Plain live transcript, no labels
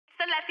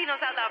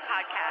Latinos Out Loud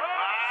podcast.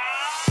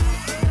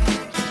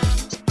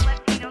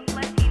 Latinos,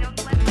 Latinos,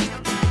 Latinos,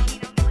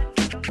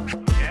 Latinos,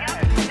 Latinos. Yeah,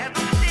 that's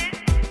what this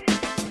is.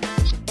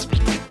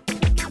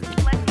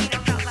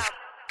 Latinos Out Loud.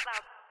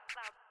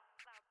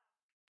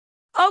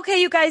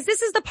 Okay, you guys,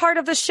 this is the part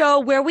of the show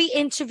where we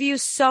interview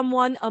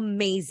someone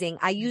amazing.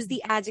 I use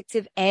the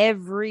adjective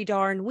every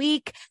darn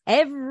week,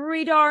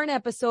 every darn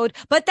episode,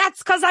 but that's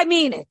because I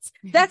mean it.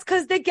 That's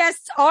because the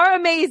guests are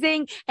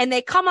amazing and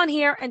they come on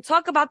here and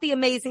talk about the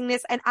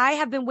amazingness. And I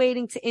have been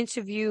waiting to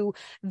interview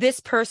this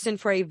person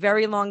for a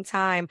very long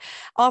time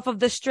off of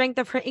the strength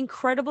of her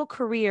incredible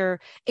career,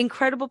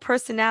 incredible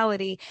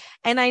personality.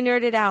 And I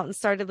nerded out and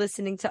started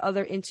listening to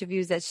other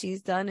interviews that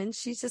she's done. And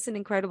she's just an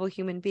incredible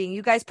human being.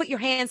 You guys put your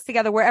hands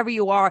together wherever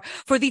you are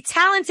for the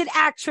talented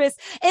actress,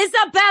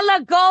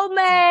 Isabella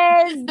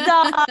Gomez.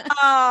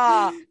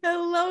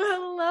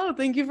 Hello.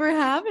 Thank you for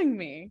having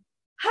me.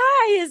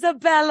 Hi,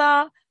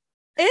 Isabella.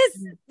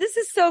 This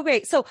is so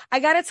great. So I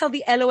got to tell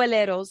the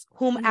LOLeros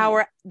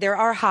they're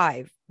our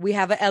hive. We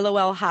have a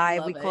LOL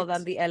hive. We call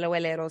them the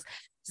LOLeros.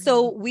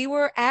 So we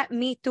were at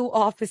Me Too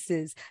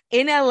offices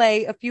in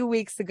LA a few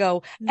weeks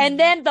ago, and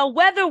then the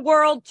weather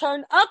world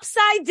turned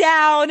upside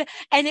down,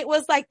 and it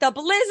was like the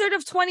blizzard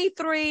of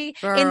 23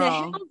 in the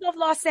hills of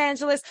Los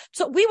Angeles.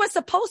 So we were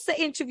supposed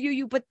to interview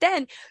you, but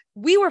then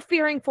we were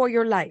fearing for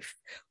your life.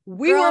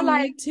 We were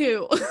like, me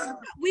too.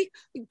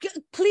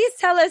 Please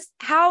tell us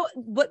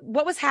what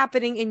was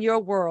happening in your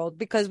world,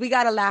 because we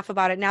got to laugh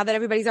about it. Now that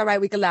everybody's all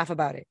right, we can laugh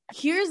about it.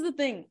 Here's the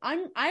thing.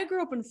 I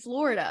grew up in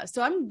Florida,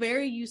 so I'm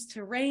very used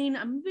to rain.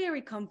 I'm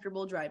very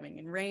comfortable driving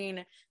in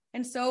rain.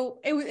 And so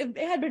it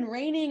had been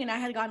raining and I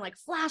had gotten like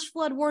flash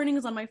flood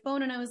warnings on my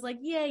phone. And I was like,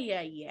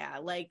 yeah.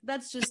 Like,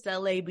 that's just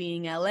LA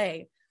being LA.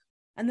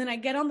 And then I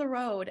get on the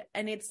road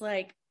and it's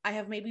like, I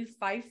have maybe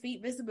 5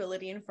 feet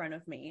visibility in front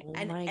of me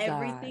and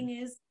everything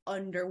is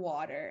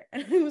underwater.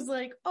 And I was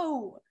like,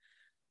 oh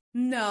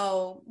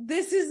no,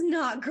 this is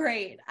not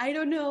great. I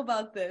don't know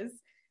about this.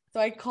 So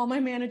I call my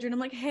manager and I'm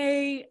like,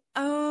 hey,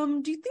 do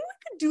you think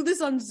we could do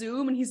this on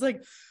Zoom? And he's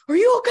like, are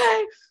you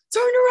okay?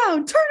 Turn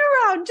around.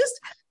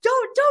 Just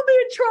don't be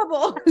in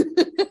trouble.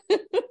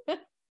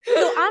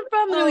 So I'm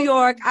from New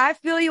York. I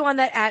feel you on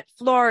that at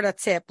Florida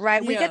tip,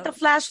 right? We get the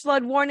flash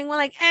flood warning. We're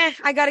like,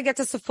 I got to get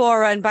to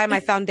Sephora and buy my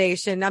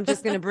foundation. I'm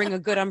just going to bring a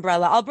good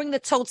umbrella. I'll bring the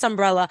totes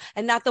umbrella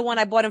and not the one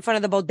I bought in front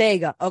of the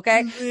bodega.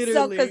 Okay. Literally.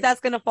 So, cause that's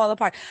going to fall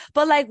apart.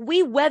 But like,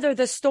 we weather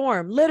the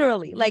storm,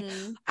 literally. Like,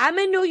 I'm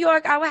in New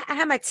York. I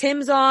have my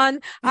Timbs on.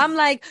 I'm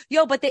like,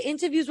 but the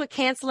interviews were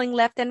canceling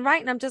left and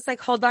right. And I'm just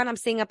like, hold on. I'm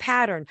seeing a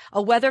pattern,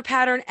 a weather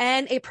pattern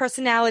and a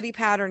personality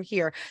pattern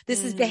here.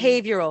 This is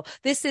behavioral.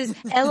 This is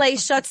LA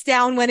shuts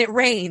down when it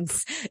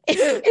rains. Is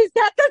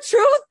that the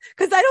truth?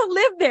 Because I don't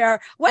live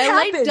there. What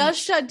happened? LA does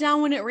shut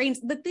down when it rains.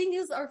 The thing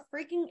is, our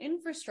freaking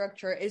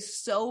infrastructure is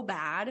so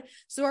bad.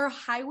 So our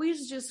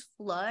highways just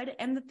flood.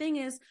 And the thing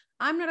is,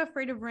 I'm not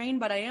afraid of rain,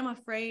 but I am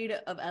afraid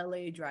of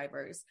LA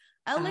drivers.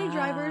 LA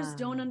drivers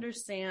don't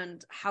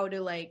understand how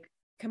to like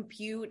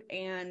compute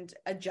and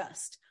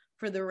adjust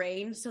for the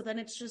rain. So then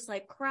it's just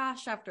like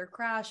crash after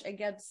crash. It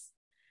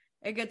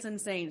gets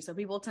insane. So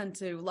people tend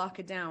to lock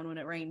it down when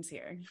it rains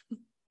here.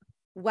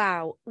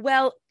 Wow.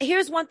 Well,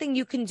 here's one thing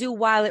you can do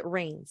while it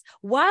rains.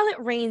 While it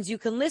rains, you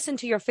can listen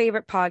to your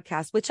favorite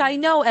podcast, which I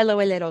know,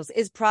 LOLeros,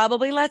 is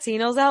probably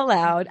Latinos Out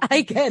Loud.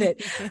 I get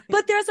it.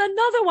 But there's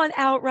another one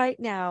out right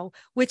now,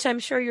 which I'm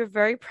sure you're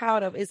very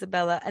proud of,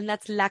 Isabella, and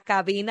that's La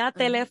Cabina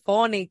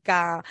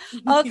Telefónica.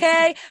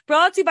 Okay?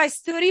 Brought to you by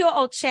Studio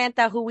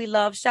 80, who we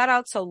love. Shout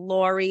out to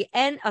Lori,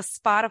 and a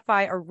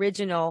Spotify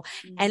original.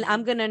 And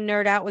I'm going to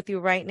nerd out with you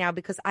right now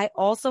because I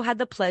also had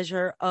the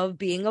pleasure of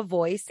being a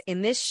voice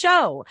in this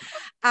show.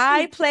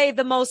 I play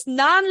the most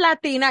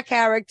non-Latina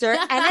character,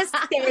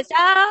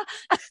 Anastasia,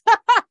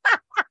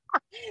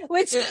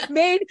 which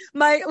made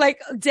my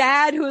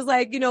dad, who's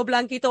like,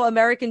 Blanquito,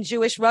 American,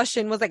 Jewish,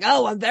 Russian, was like,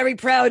 oh, I'm very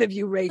proud of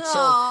you, Rachel.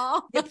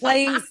 Aww. You're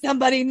playing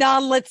somebody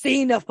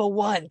non-Latina for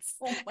once.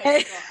 Oh my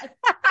God.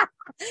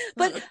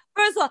 But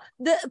first of all,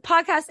 the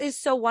podcast is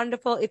so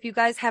wonderful. If you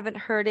guys haven't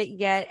heard it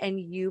yet, and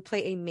you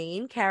play a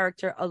main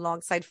character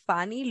alongside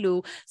Fanny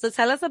Lu. So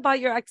tell us about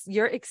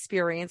your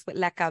experience with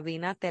La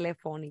Cabina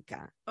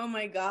Telefónica. Oh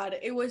my God.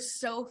 It was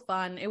so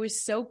fun. It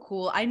was so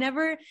cool.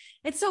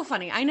 It's so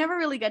funny. I never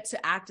really get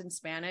to act in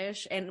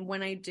Spanish. And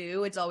when I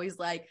do, it's always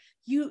like,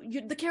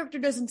 the character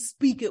doesn't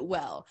speak it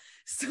well.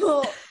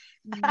 So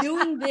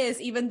doing this,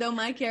 even though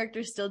my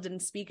character still didn't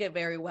speak it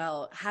very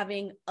well,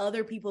 having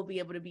other people be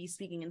able to be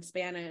speaking in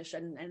Spanish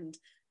and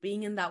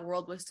being in that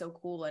world was so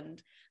cool. And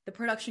the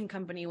production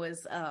company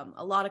was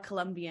a lot of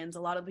Colombians.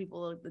 A lot of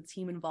people, the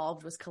team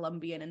involved was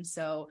Colombian. And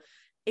so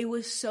it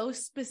was so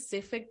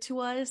specific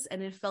to us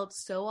and it felt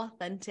so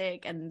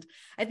authentic. And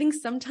I think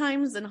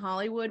sometimes in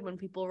Hollywood, when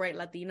people write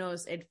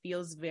Latinos, it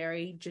feels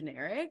very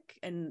generic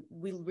and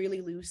we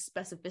really lose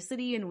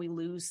specificity and we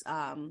lose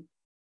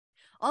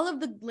all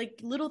of the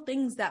little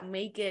things that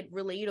make it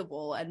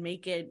relatable and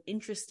make it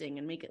interesting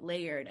and make it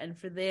layered. And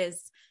for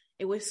this,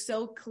 it was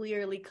so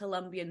clearly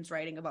Colombians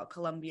writing about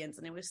Colombians,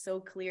 and it was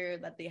so clear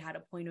that they had a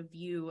point of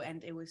view,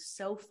 and it was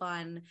so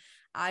fun.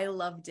 I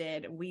loved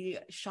it. We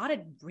shot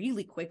it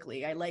really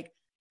quickly. I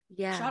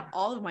shot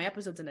all of my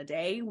episodes in a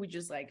day. We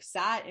just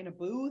sat in a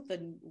booth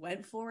and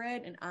went for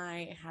it, and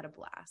I had a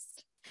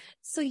blast.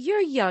 So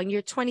you're young,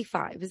 you're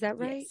 25, is that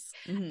right? Yes.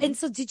 Mm-hmm. And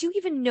so did you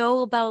even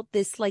know about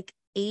this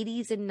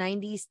 80s and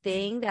 90s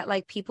thing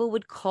that people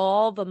would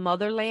call the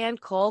motherland,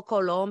 call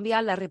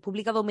Colombia, La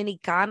República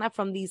Dominicana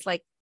from these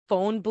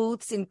phone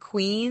booths in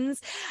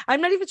Queens?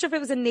 I'm not even sure if it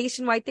was a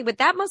nationwide thing, but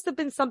that must have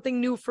been something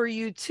new for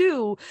you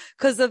too,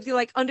 because of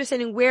the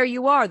understanding where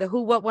you are, the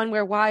who, what, when,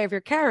 where, why of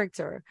your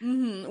character.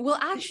 Mm-hmm. Well,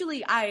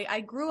 actually,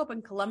 I grew up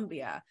in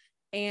Colombia,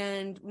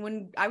 and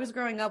when I was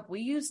growing up,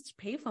 we used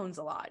payphones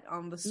a lot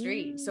on the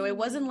street. So it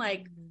wasn't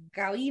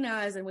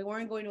cabinas, and we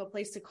weren't going to a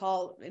place to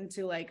call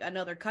into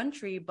another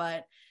country,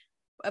 but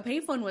a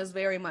payphone was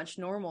very much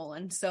normal.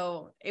 And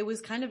so it was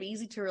kind of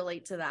easy to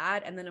relate to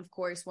that. And then of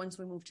course, once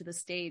we moved to the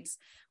States,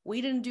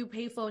 we didn't do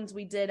payphones.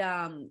 We did,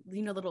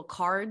 little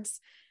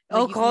cards.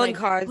 Calling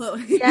cards.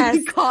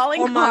 Yes. Calling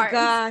cards. Oh my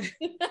God.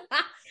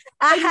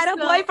 I had a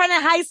boyfriend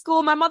in high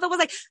school. My mother was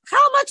like,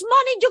 how much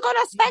money you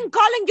gonna spend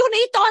calling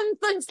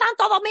Junito in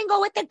Santo Domingo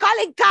with the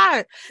calling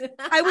card?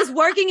 I was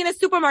working in a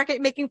supermarket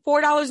making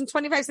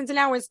 $4.25 an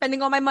hour and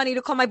spending all my money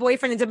to call my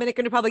boyfriend in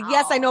Dominican Republic.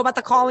 Yes, I know about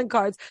the calling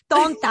cards.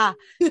 Tonta.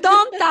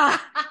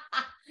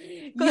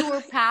 You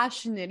were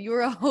passionate. You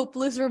were a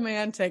hopeless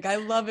romantic. I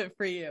love it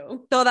for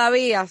you.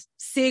 Todavía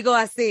sigo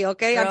así,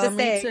 okay? Girl, I'm just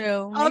saying. Me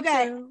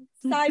too.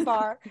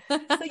 Sidebar. So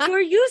you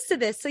were used to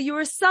this. So you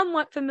were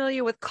somewhat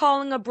familiar with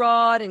calling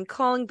abroad and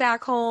calling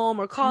back home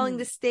or calling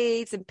the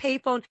States and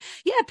payphone.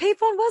 Yeah,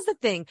 payphone was the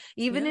thing.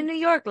 Even in New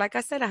York, like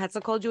I said, I had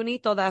to call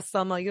Junito that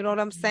summer. You know what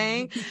I'm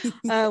saying?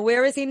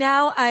 Where is he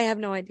now? I have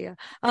no idea.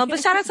 But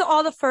shout out to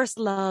all the first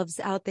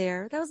loves out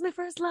there. That was my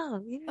first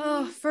love. Yeah.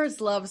 Oh,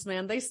 first loves,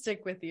 man. They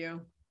stick with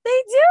you.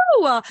 They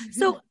do.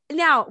 So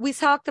now we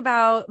talked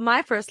about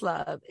my first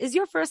love. Is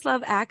your first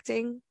love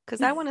acting?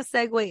 Because I want to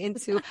segue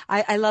into,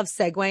 I love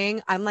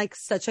segueing. I'm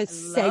such a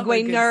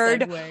segue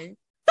nerd.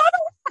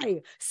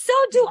 Segue. So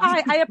do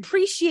I. I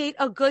appreciate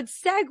a good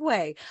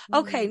segue.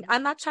 Okay.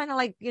 I'm not trying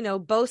to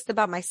boast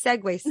about my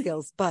segue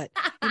skills, but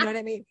you know what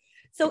I mean?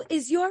 So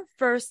is your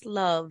first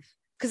love,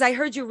 because I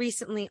heard you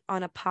recently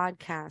on a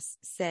podcast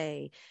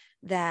say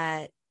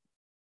that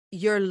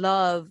your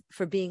love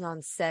for being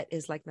on set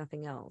is like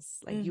nothing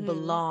else. You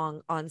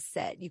belong on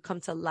set. You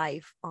come to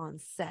life on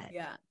set.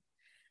 Yeah.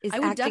 I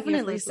would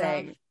definitely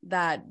say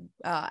that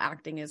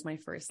acting is my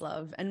first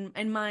love and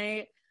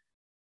my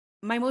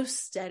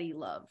most steady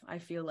love. I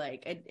feel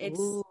like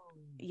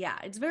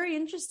it's very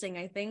interesting.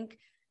 I think,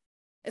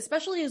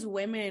 especially as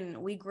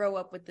women, we grow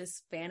up with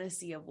this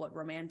fantasy of what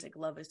romantic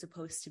love is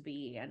supposed to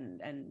be,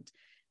 and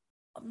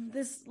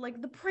this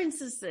the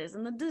princesses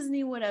and the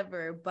Disney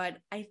whatever. But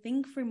I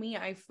think for me,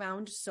 I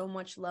found so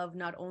much love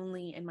not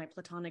only in my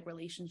platonic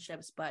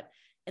relationships, but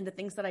in the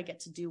things that I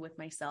get to do with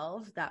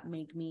myself that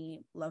make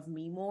me love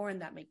me more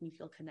and that make me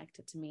feel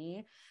connected to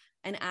me.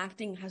 And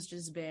acting has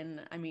just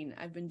been,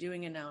 I've been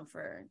doing it now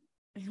for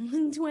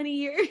 20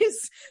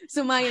 years,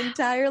 so my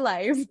entire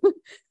life.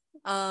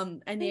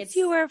 And since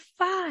you were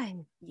 5.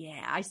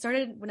 Yeah, I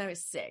started when I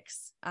was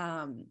 6.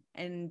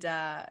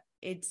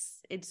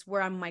 It's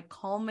where I'm my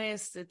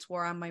calmest. It's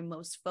where I'm my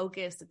most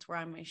focused. It's where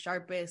I'm my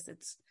sharpest.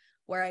 It's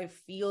where I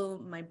feel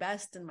my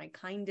best and my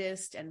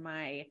kindest and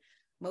my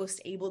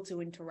most able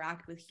to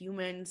interact with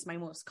humans, my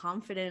most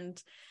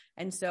confident.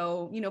 And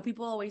so,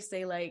 people always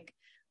say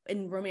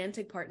in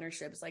romantic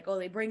partnerships,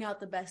 they bring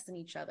out the best in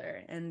each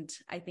other. And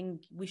I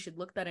think we should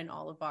look that in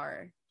all of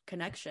our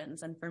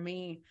connections. And for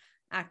me,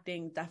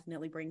 acting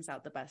definitely brings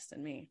out the best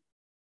in me.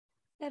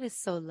 That is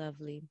so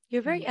lovely. You're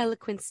a very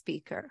eloquent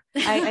speaker.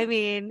 I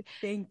mean,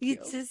 thank you.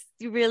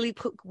 You really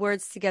put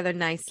words together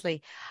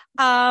nicely.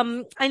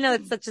 I know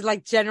it's such a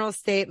general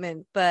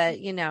statement, but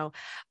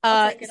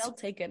I'll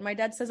take it. My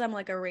dad says I'm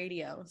like a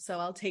radio, so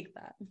I'll take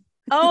that.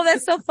 Oh,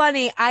 that's so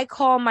funny. I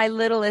call my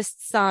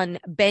littlest son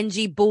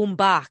Benji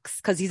Boombox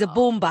because he's a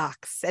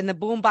boombox and the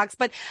boombox.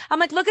 But I'm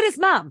like, look at his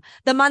mom.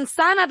 The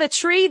manzana, the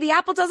tree, the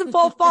apple doesn't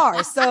fall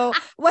far. So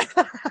what?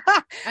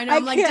 I know.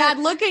 I'm like, Dad,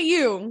 look at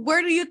you.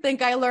 Where do you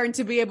think I learned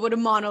to be able to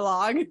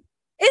monologue? Is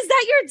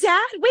that your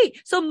dad?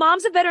 Wait, so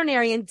mom's a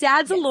veterinarian,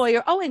 dad's a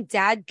lawyer. Oh, and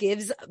dad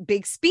gives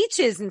big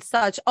speeches and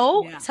such.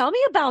 Oh, Tell me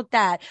about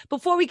that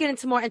before we get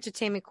into more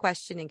entertainment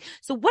questioning.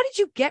 So what did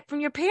you get from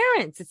your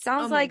parents? It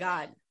sounds like,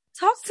 God.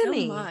 Talk to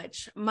me. So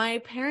much. My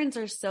parents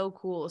are so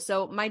cool.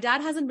 So my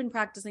dad hasn't been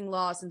practicing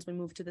law since we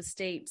moved to the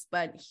States,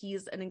 but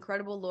he's an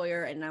incredible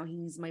lawyer, and now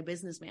he's my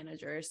business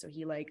manager. So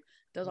he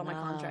does all my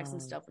contracts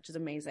and stuff, which is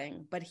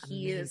amazing. But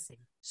he is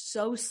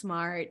so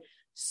smart,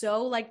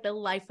 so the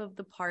life of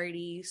the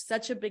party,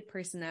 such a big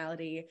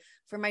personality.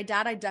 For my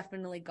dad, I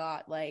definitely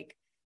got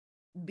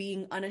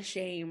being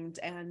unashamed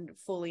and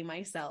fully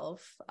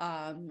myself.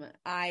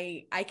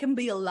 I can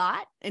be a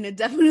lot, and it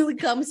definitely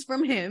comes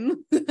from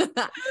him.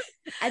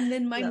 And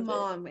then my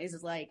mom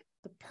is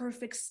the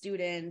perfect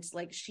student.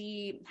 Like,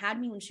 she had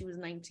me when she was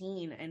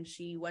 19, and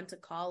she went to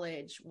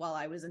college while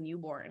I was a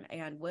newborn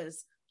and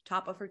was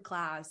top of her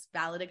class,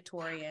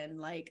 valedictorian,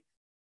 like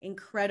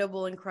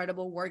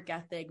incredible work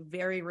ethic,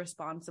 very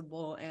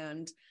responsible.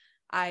 And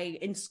I,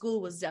 in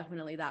school, was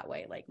definitely that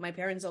way. Like, my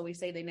parents always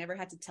say they never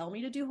had to tell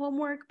me to do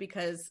homework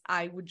because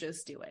I would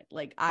just do it.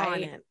 Like,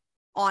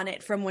 on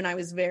it from when I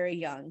was very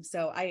young.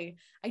 So I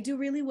do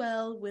really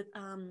well with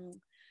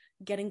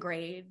getting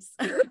grades.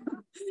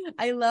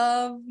 I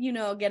love,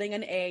 getting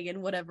an A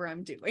in whatever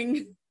I'm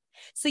doing.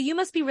 So you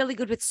must be really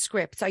good with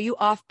scripts. Are you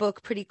off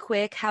book pretty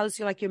quick? How's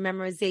your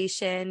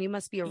memorization? You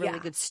must be a really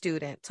good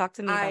student. Talk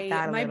to me about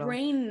that a my little.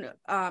 brain,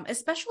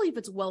 especially if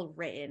it's well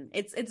written,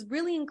 it's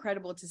really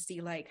incredible to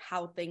see like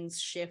how things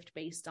shift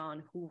based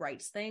on who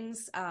writes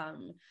things.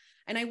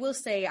 And I will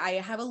say I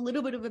have a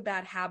little bit of a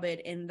bad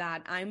habit in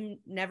that I'm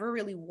never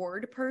really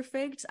word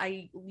perfect.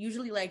 I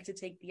usually like to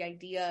take the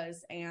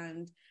ideas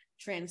and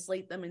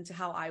translate them into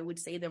how I would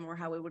say them or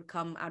how it would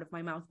come out of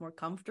my mouth more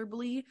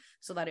comfortably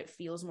so that it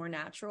feels more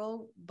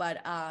natural.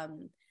 But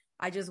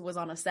I just was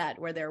on a set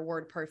where they're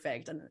word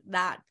perfect, and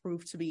that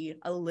proved to be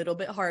a little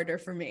bit harder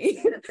for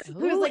me.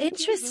 Oh, like,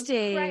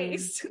 interesting.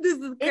 This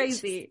is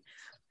crazy.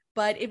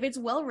 But if it's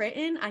well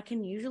written, I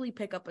can usually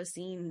pick up a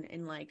scene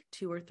in like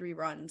 2 or 3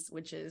 runs,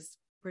 which is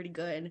pretty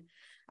good.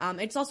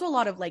 It's also a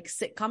lot of like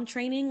sitcom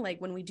training. Like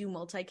when we do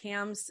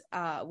multicams,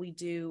 we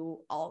do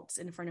alts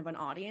in front of an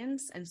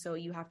audience. And so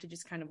you have to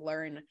just kind of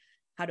learn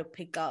how to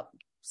pick up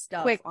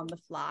stuff Quick. on the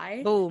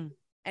fly. Boom.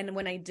 And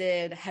when I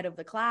did head of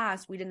the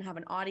class, we didn't have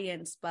an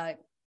audience, but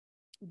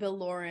Bill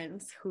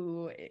Lawrence,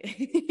 who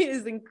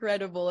is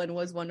incredible and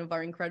was one of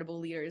our incredible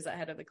leaders at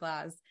head of the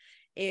class,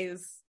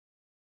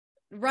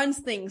 runs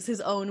things his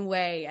own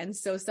way. And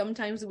so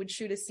sometimes we would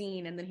shoot a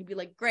scene and then he'd be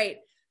like, great,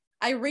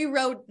 I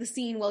rewrote the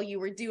scene while you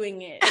were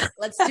doing it.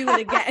 Let's do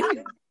it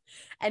again.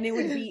 And it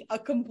would be a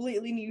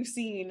completely new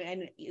scene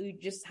and you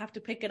just have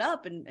to pick it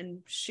up and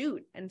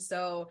shoot. And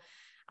so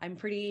I'm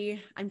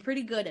pretty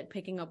good at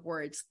picking up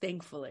words,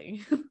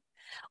 thankfully.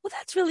 Well,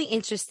 that's really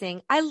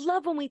interesting. I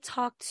love when we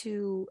talk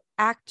to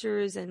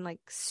actors and like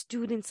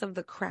students of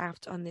the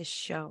craft on this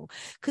show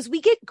because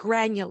we get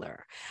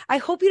granular. I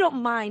hope you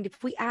don't mind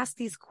if we ask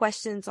these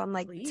questions on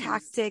like Please.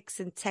 Tactics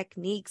and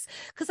techniques,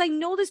 because I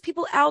know there's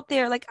people out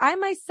there, like I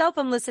myself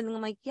am listening.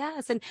 I'm like,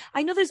 yes. And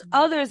I know there's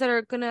others that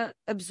are going to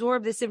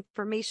absorb this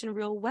information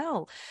real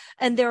well.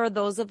 And there are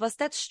those of us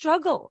that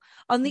struggle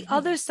on the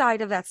other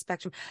side of that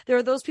spectrum. There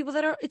are those people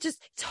that are, it's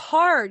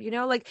hard,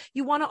 like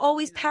you want to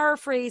always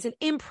paraphrase and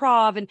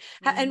improv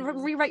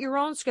and rewrite your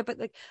own script. But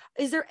like,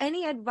 is there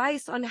any advice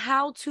on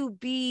how to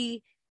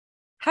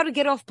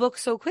get off book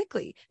so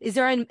quickly? Is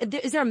there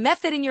a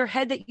method in your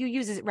head that you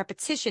use? Is it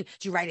repetition?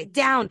 Do you write it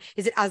down?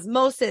 Is it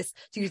osmosis?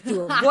 Do you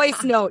do a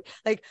voice note?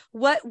 Like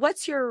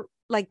what's your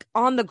like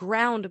on the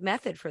ground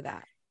method for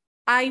that?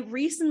 I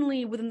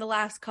recently, within the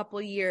last couple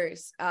of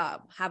years,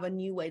 have a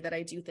new way that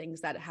I do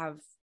things that have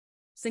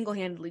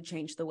single-handedly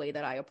changed the way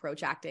that I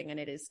approach acting, and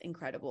it is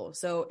incredible.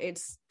 So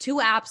it's 2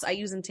 apps I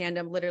use in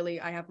tandem. Literally,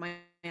 I have my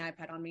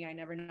iPad on me. I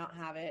never not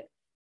have it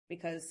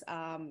because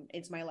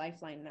it's my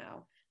lifeline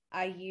now.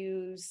 I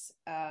use,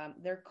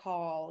 they're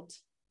called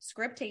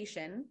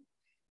Scriptation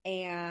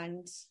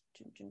and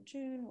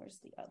where's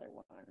the other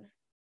one?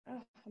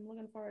 Oh, I'm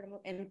looking for it.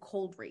 And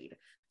Cold Read.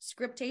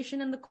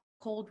 Scriptation and the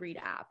Cold Read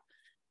app.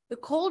 The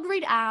Cold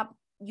Read app,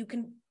 you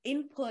can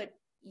input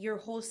your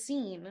whole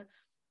scene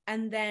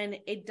and then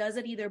it does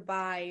it either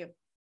by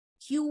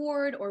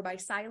keyword or by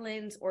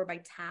silence or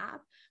by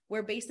tap,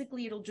 where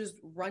basically it'll just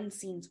run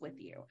scenes with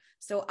you.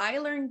 So I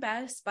learn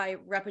best by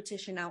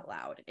repetition out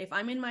loud. If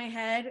I'm in my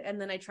head and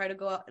then I try to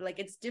go out, like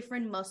it's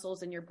different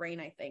muscles in your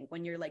brain, I think,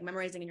 when you're like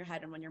memorizing in your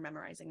head and when you're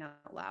memorizing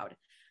out loud.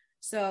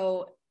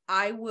 So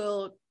I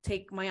will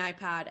take my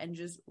iPad and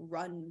just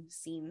run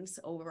scenes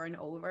over and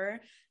over.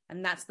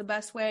 And that's the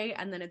best way.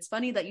 And then it's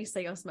funny that you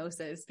say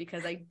osmosis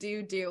because I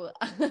do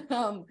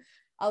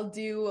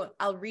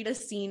I'll read a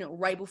scene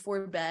right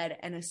before bed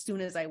and as soon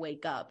as I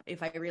wake up,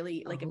 if I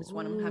really like, if it's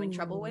one I'm having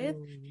trouble with.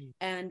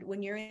 And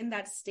when you're in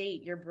that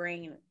state, your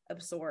brain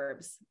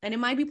absorbs, and it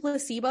might be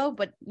placebo,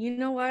 but you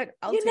know what?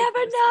 You never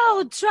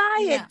know.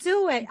 Try it.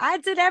 Do it. I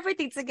did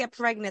everything to get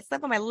pregnant.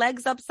 Slept on my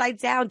legs upside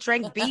down,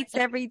 drank beets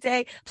every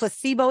day,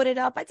 placeboed it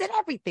up. I did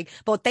everything.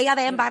 Botella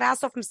de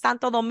embarazo from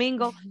Santo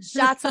Domingo,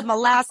 shots of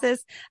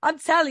molasses. I'm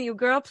telling you,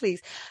 girl,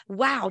 please.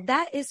 Wow.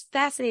 That is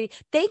fascinating.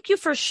 Thank you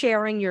for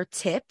sharing your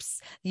tips.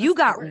 You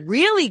got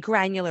really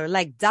granular,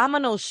 like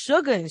Domino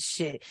Sugar and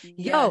shit. Yes.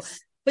 Yo.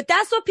 But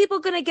that's what people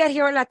are going to get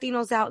here at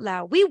Latinos Out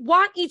Loud. We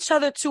want each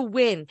other to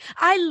win.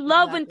 I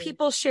love when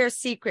people share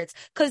secrets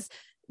because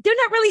they're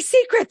not really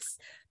secrets.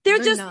 They're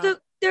just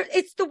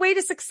it's the way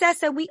to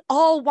success, and we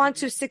all want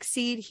to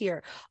succeed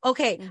here.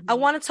 Okay. I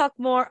want to talk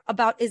more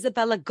about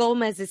Isabella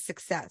Gomez's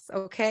success.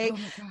 Okay. Oh my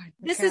God. Okay.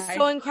 This is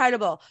so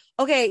incredible.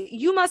 Okay.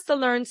 You must have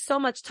learned so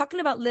much talking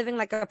about living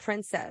like a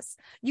princess.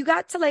 You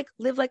got to like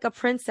live like a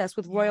princess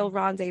with Royal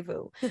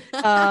Rendezvous.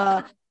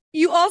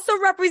 You also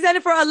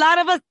represented for a lot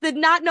of us did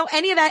not know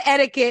any of that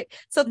etiquette.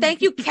 So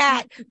thank you,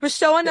 Kat, for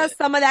showing us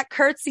some of that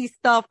curtsy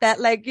stuff that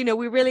like,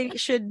 we really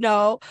should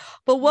know.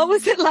 But what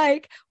was it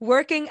like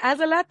working as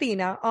a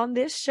Latina on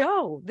this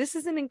show? This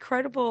is an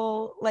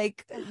incredible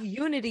like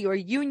unity or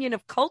union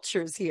of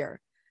cultures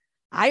here.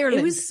 Ireland.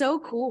 It was so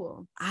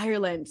cool.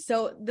 Ireland.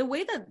 So the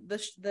way that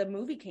the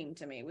movie came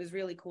to me was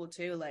really cool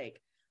too.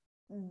 Like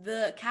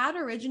the cat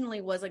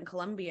originally wasn't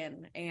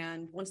Colombian.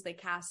 And once they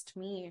cast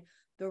me,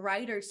 the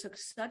writers took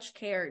such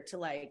care to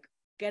like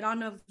get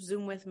on a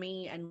Zoom with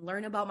me and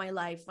learn about my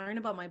life, learn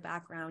about my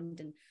background,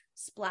 and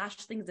splash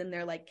things in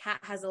there. Like Kat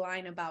has a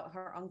line about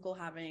her uncle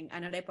having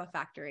an arepa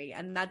factory,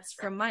 and that's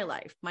from my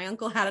life. My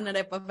uncle had an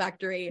arepa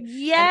factory, and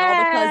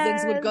all the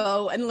cousins would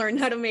go and learn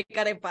how to make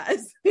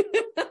arepas.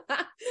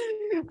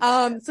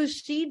 So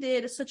she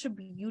did such a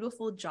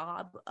beautiful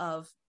job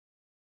of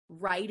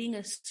writing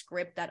a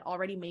script that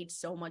already made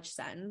so much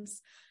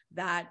sense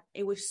that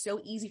it was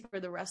so easy for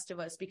the rest of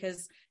us,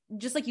 because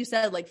just like you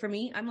said, like for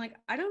me, I'm like,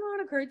 I don't know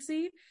how to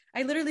curtsy.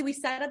 We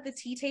sat at the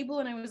tea table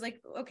and I was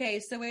like, okay,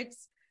 so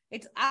it's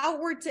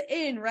outward to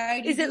in,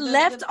 right? Is it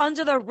left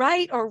under the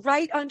right or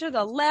right under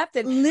the left?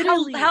 And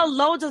literally, how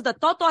low does the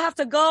toto have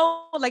to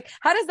go? Like,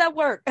 how does that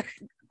work?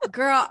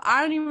 Girl,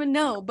 I don't even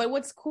know. But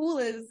what's cool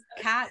is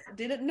Kat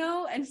didn't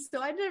know, and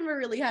so I never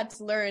really had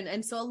to learn.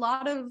 And so a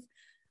lot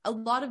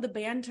of the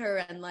banter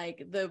and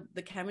like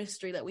the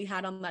chemistry that we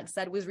had on that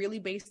set was really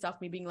based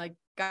off me being like,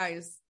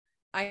 guys,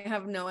 I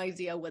have no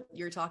idea what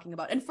you're talking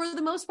about. And for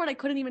the most part, I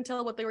couldn't even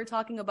tell what they were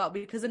talking about,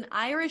 because an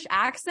Irish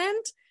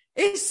accent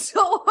is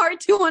so hard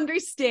to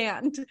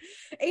understand.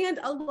 And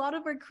a lot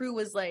of our crew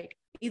was like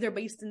either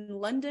based in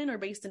London or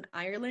based in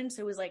Ireland.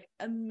 So it was like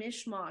a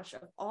mishmash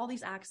of all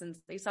these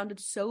accents. They sounded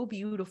so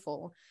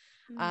beautiful.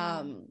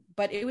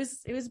 But it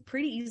was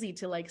pretty easy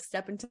to like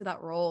step into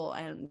that role.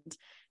 And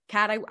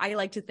Kat, I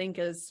like to think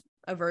is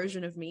a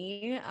version of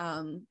me.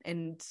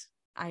 And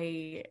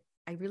I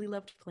really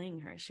loved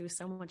playing her. She was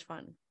so much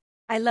fun.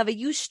 I love it.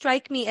 You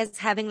strike me as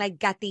having like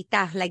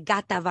gatita, like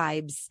gata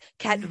vibes,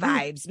 cat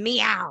vibes,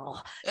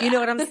 meow. You know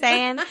what I'm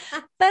saying?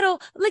 Pero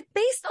like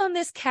based on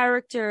this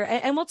character,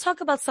 and we'll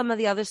talk about some of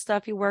the other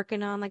stuff you're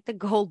working on, like the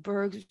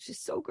Goldbergs, which is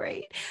so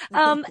great.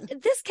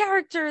 This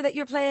character that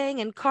you're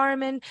playing and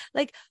Carmen,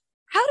 like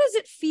how does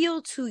it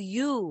feel to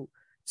you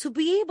to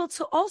be able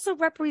to also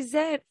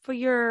represent for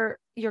your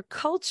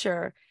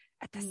culture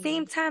at the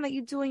same time that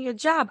you're doing your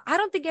job? I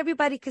don't think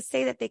everybody could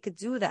say that they could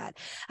do that.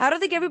 I don't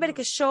think everybody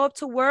could show up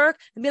to work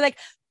and be like,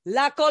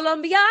 La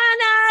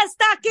colombiana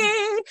está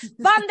aquí,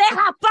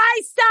 bandeja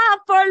paisa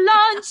for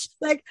lunch.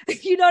 Like,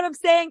 you know what I'm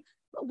saying?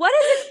 What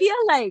does it feel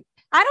like?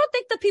 I don't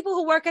think the people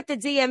who work at the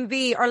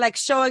DMV are like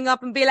showing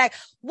up and be like,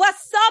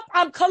 what's up?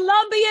 I'm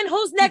Colombian.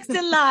 Who's next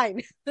in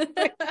line?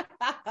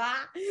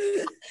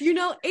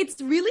 It's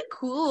really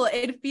cool.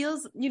 It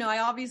feels,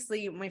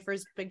 my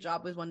first big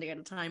job was One Day at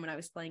a Time, and I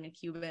was playing a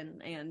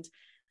Cuban, and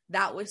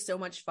that was so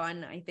much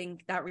fun. I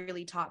think that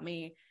really taught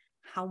me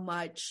how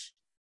much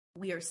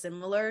we are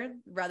similar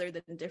rather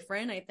than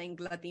different. I think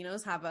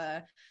Latinos have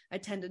a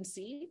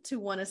tendency to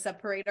want to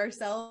separate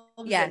ourselves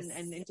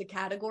and into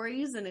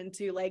categories and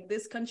into like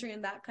this country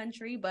and that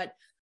country. But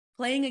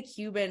playing a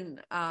Cuban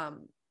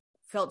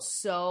felt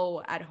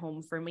so at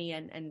home for me.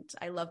 And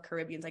I love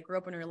Caribbeans. I grew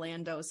up in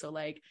Orlando. So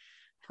like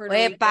Puerto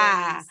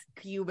Ricans,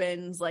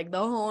 Cubans, like the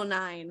whole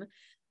nine.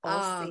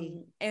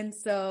 And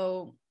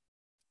so,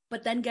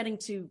 but then getting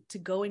to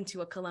go into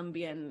a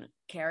Colombian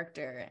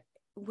character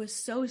was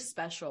so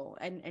special,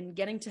 and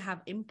getting to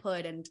have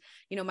input. And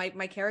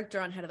my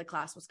character on Head of the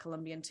Class was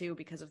Colombian too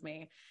because of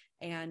me,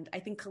 and I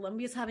think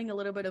Colombia's having a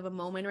little bit of a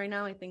moment right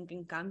now. I think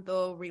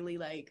Encanto really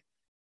like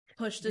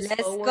pushed us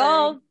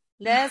forward.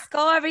 Let's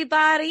go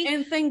everybody.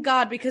 And thank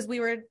God, because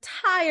we were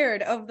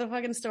tired of the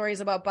fucking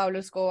stories about Pablo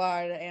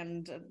Escobar,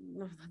 and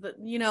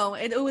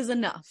it was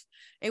enough.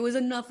 It was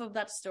enough of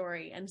that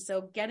story. And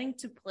so getting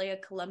to play a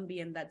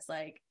Colombian that's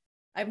like,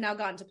 I've now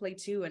gotten to play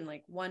two, and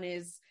like one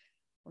is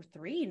or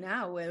three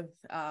now with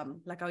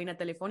La Cabina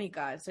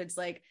Telefónica. So it's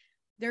like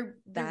they're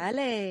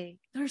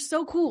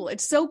so cool.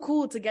 It's so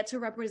cool to get to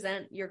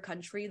represent your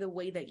country the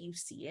way that you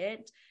see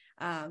it.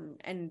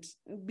 And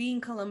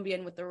being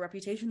Colombian with the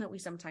reputation that we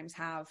sometimes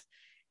have,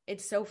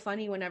 it's so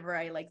funny whenever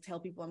I like tell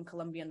people I'm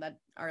Colombian that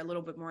are a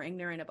little bit more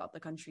ignorant about the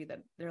country, that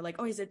they're like,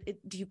 oh, is it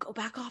do you go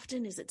back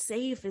often? Is it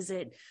safe? Is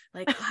it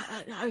like,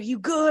 are you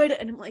good?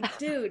 And I'm like,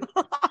 dude,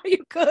 are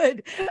you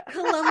good?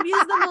 Colombia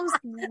is the most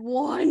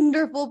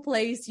wonderful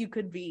place you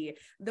could be.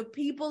 The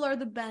people are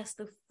the best.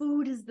 The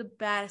food is the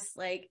best.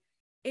 Like,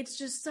 it's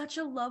just such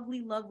a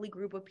lovely, lovely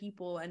group of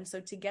people. And so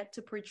to get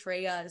to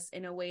portray us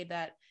in a way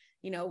that,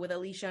 with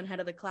Alicia on Head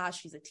of the Class,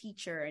 she's a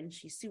teacher and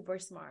she's super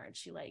smart.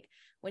 She like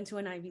went to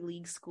an Ivy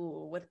League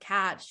school. With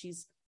Kat,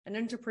 she's an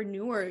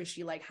entrepreneur.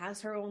 She like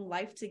has her own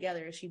life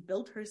together. She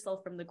built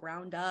herself from the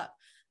ground up.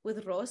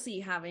 With Rosie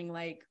having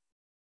like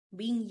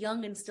being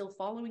young and still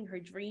following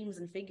her dreams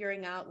and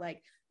figuring out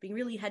like being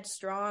really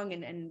headstrong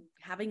and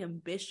having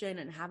ambition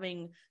and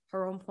having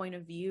her own point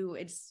of view.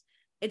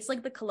 it's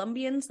like the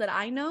Colombians that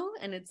I know,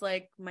 and it's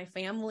like my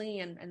family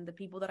and the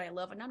people that I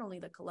love, and not only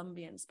the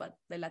Colombians, but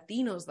the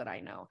Latinos that I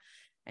know.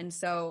 And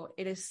so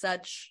it is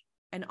such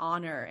an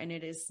honor, and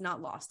it is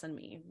not lost on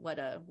me what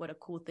a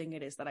cool thing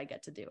it is that I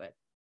get to do it.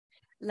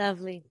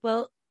 Lovely.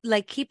 Well,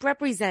 like, keep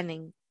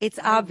representing. It's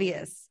I will.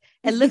 obvious.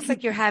 It looks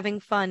like you're having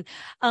fun.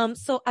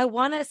 So I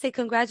want to say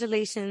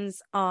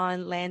congratulations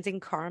on landing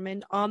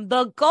Carmen on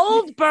the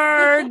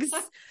Goldbergs.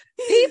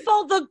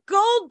 People, the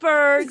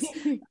Goldbergs.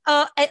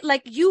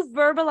 Like, you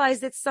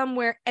verbalized it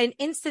somewhere, an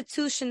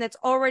institution that's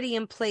already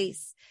in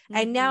place.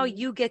 And now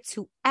you get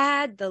to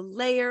add the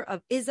layer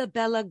of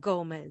Isabella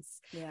Gomez,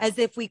 as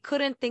if we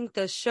couldn't think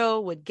the show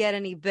would get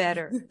any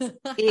better.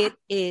 It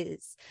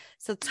is.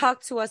 So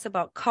talk to us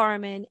about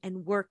Carmen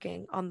and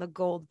working on the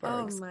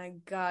Goldbergs. Oh my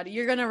God.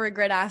 You're going to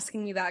regret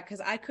asking me that,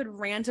 because I could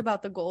rant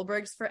about the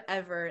Goldbergs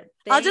forever.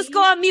 I'll just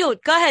go on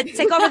mute. Go ahead.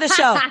 Take over the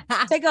show.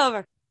 Take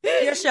over.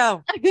 Your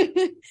show.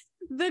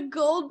 The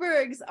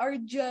Goldbergs are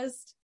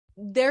just,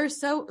 they're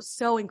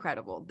so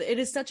incredible. It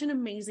is such an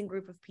amazing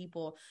group of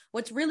people.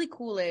 What's really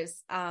cool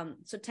is,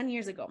 so 10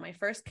 years ago, my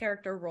first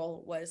character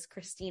role was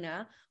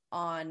Christina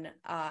on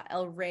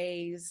El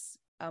Rey's,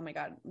 oh my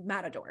God,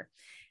 Matador.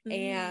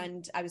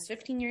 And I was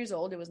 15 years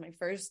old. It was my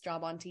first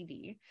job on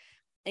TV.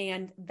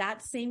 And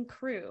that same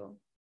crew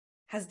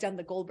has done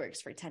the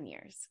Goldbergs for 10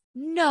 years.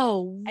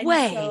 No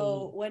way. And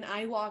so when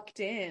I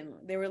walked in,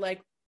 they were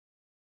like,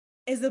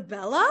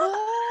 Isabella?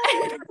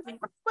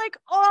 Like,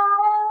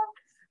 oh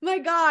my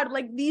God,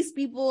 like, these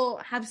people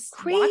have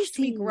watched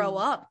me grow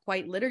up,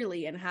 quite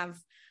literally, and have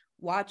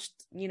watched,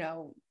 you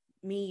know,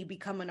 me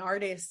become an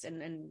artist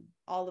and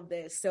all of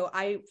this. So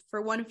I,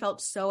 for one,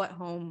 felt so at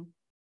home.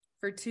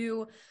 For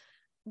two,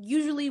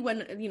 usually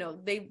when, you know,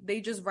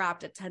 they just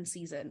wrapped at 10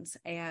 seasons,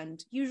 and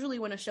usually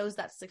when a show's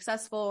that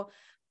successful,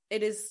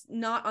 it is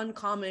not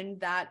uncommon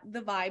that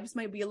the vibes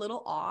might be a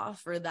little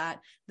off, or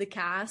that the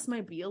cast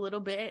might be a little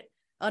bit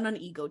on an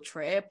ego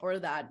trip, or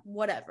that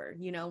whatever,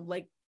 you know,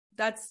 like,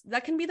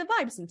 that can be the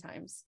vibe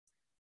sometimes.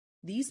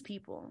 These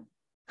people,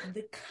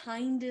 the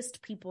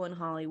kindest people in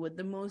Hollywood,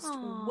 the most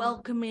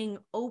welcoming,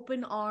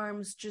 open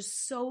arms,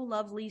 just so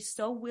lovely,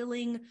 so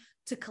willing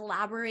to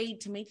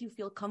collaborate, to make you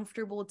feel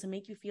comfortable, to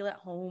make you feel at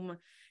home.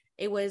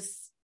 It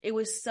was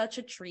such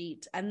a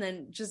treat. And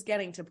then just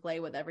getting to play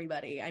with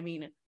everybody. I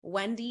mean,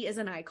 Wendy is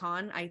an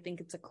icon. I think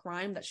it's a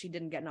crime that she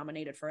didn't get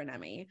nominated for an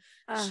Emmy.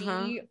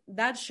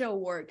 That show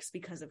works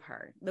because of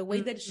her. The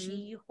way that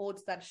she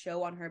holds that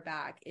show on her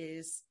back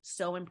is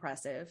so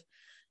impressive.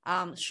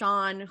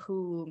 Sean,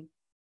 who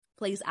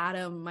plays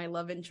Adam, my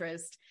love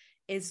interest,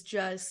 is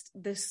just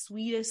the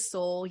sweetest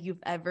soul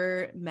you've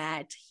ever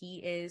met. He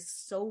is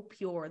so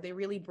pure. They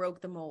really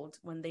broke the mold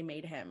when they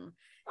made him.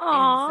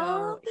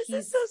 Oh, this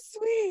is so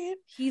sweet.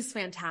 He's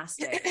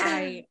fantastic.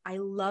 I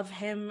love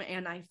him,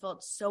 and I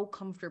felt so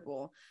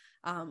comfortable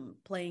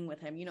playing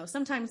with him. You know,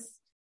 sometimes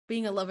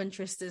being a love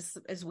interest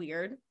is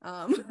weird.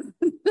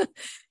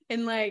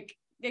 And like,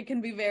 it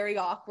can be very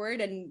awkward,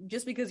 and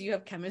just because you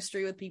have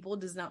chemistry with people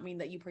does not mean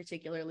that you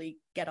particularly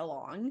get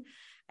along.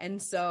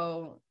 And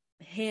so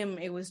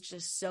it was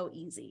just so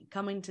easy.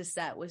 Coming to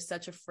set was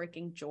such a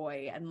freaking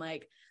joy. And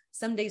like,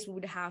 some days we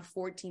would have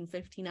 14,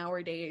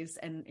 15-hour days,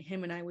 and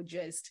him and I would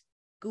just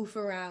goof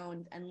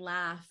around and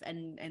laugh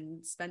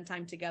and spend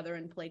time together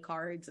and play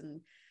cards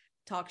and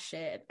talk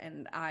shit.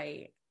 And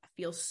I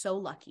feel so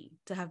lucky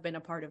to have been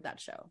a part of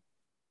that show.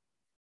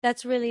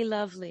 That's really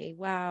lovely.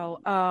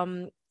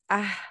 Wow.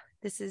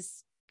 This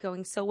is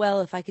going so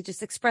well. If I could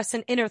just express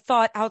an inner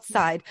thought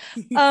outside.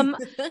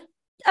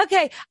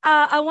 Okay.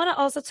 I want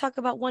to also talk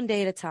about One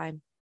Day at a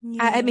Time.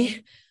 Yeah. I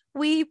mean,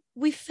 we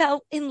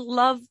fell in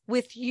love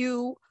with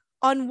you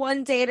on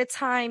One Day at a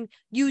Time.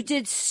 You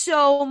did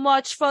so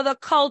much for the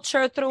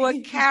culture through a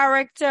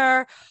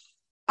character.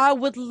 I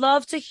would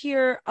love to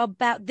hear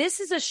about, this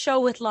is a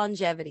show with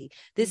longevity.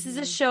 This is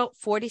a show,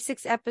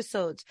 46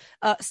 episodes,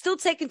 still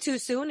taken too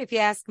soon, if you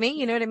ask me,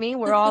 you know what I mean?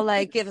 We're all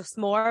like, give us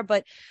more,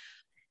 but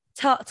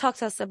talk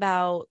to us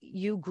about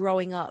you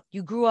growing up.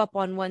 You grew up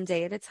on One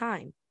Day at a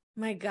Time.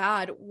 My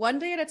God, One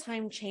Day at a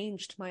Time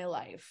changed my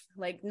life.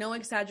 Like, no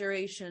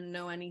exaggeration,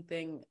 no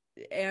anything.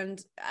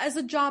 And as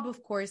a job,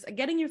 of course,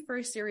 getting your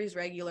first series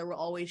regular will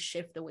always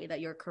shift the way that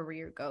your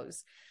career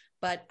goes.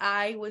 But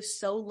I was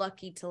so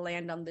lucky to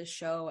land on this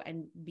show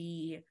and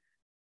be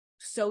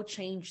so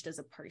changed as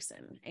a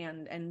person,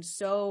 and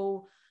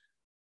so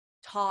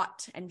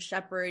taught and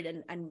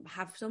shepherded, and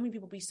have so many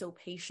people be so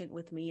patient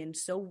with me and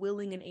so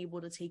willing and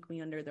able to take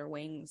me under their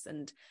wings.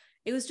 And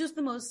it was just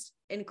the most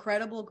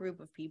incredible group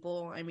of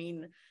people. I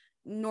mean,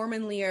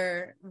 Norman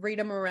Lear,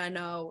 Rita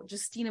Moreno,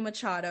 Justina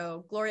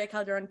Machado, Gloria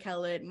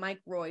Calderon-Kellett,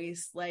 Mike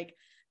Royce, like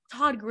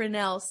Todd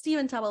Grinnell,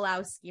 Stephen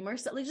Tobolowsky,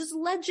 Marcella, just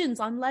legends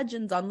on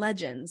legends on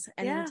legends.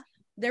 And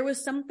there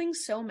was something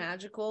so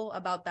magical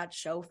about that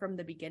show from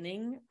the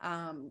beginning.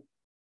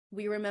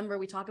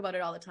 We talk about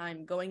it all the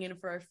time, going in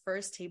for our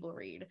first table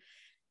read,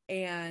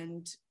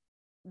 and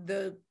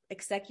the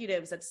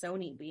executives at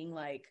Sony being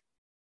like,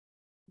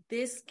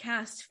 this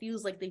cast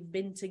feels like they've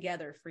been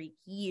together for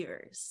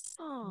years.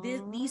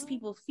 These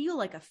people feel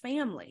like a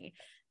family.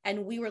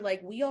 And we were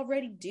like, we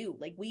already do.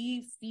 Like,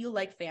 we feel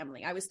like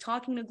family. I was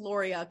talking to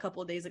Gloria a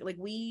couple of days ago. Like,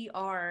 we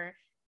are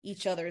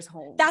each other's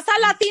home. That's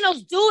how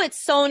Latinos do it,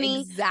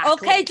 Sony. Exactly.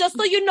 Okay, just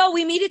so you know,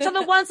 we meet each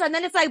other once, and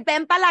then it's like,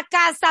 ven pa la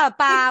casa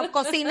pa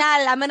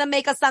cocinar. I'm gonna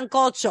make a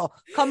sancocho.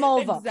 Come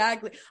over.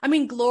 Exactly. I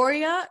mean,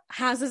 Gloria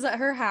has us at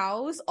her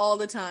house all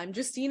the time.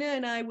 Justina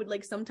and I would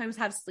like sometimes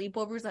have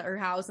sleepovers at her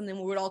house, and then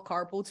we would all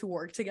carpool to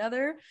work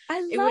together.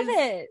 I love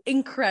it.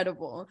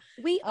 Incredible.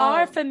 We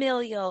are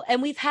familial,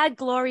 and we've had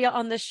Gloria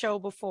on the show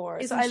before.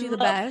 Isn't she the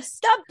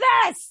best? The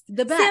best.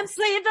 The best.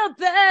 Simply the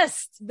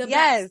best. The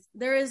yes. best.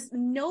 There is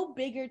no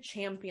bigger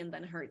champion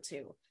than her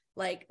too.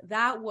 Like,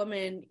 that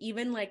woman,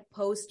 even like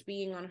post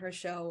being on her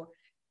show,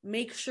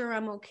 make sure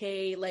I'm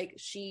okay. Like,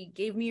 she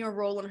gave me a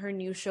role on her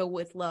new show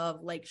With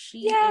Love. Like,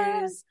 she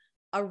is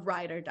a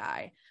ride or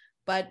die.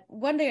 But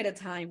One Day at a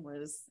Time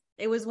was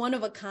one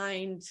of a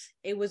kind.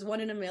 It was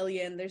one in a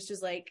million. There's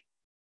just like,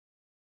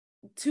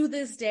 to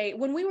this day,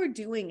 when we were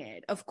doing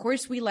it, of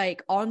course we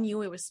like all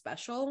knew it was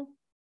special.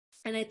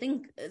 And I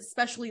think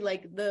especially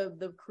like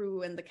the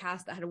crew and the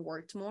cast that had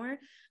worked more,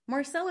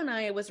 Marcel and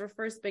I, it was our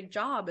first big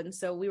job. And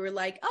so we were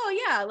like,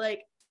 oh yeah,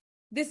 like,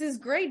 this is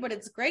great, but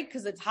it's great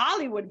because it's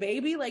Hollywood,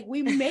 baby. Like,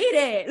 we made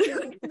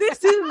it.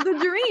 This is the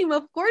dream.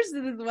 Of course,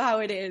 this is how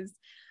it is.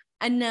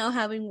 And now,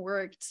 having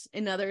worked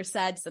in other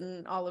sets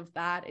and all of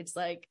that, it's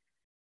like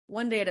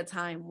One Day at a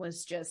Time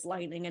was just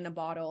lightning in a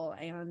bottle.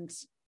 And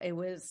it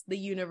was the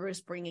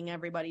universe bringing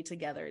everybody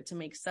together to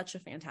make such a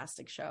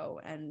fantastic show.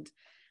 And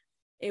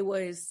it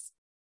was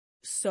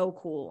so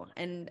cool.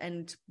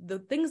 And the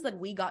things that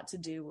we got to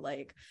do,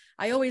 like,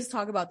 I always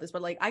talk about this,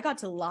 but like, I got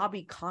to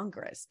lobby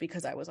Congress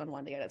because I was on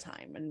One Day at a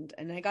Time,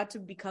 and I got to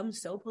become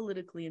so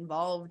politically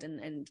involved,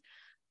 and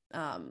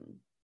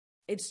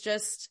it's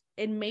just,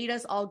 it made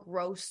us all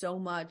grow so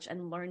much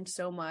and learn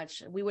so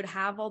much. We would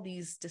have all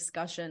these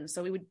discussions.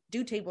 So we would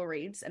do table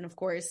reads, and of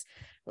course,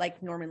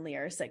 like Norman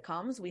Lear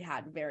sitcoms, we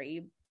had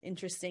very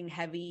interesting,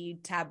 heavy,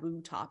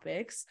 taboo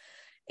topics.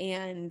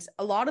 And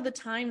a lot of the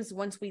times,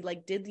 once we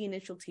like did the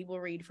initial table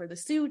read for the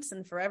Suits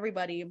and for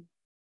everybody,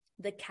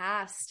 the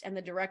cast and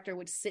the director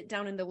would sit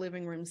down in the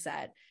living room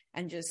set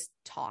and just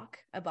talk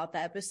about the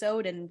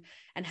episode and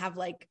have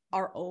like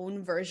our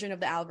own version of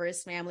the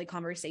Alvarez family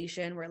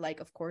conversation, where like,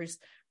 of course,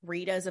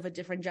 Rita's of a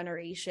different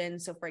generation.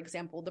 So for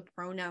example, the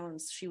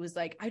pronouns, she was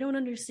like, I don't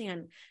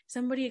understand.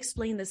 Somebody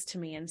explain this to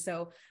me. And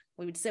so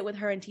we would sit with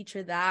her and teach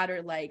her that,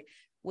 or like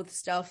with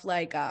stuff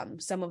like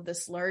some of the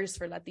slurs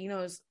for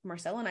Latinos,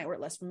 Marcel and I were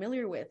less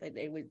familiar with.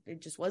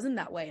 It just wasn't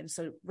that way. And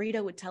so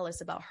Rita would tell us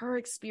about her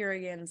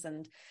experience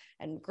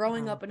and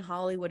growing up in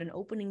Hollywood and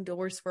opening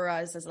doors for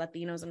us as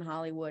Latinos in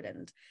Hollywood.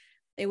 And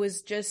it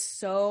was just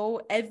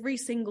so, every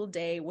single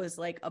day was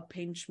like a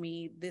pinch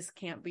me, this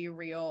can't be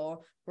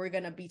real, we're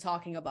going to be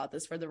talking about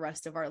this for the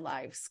rest of our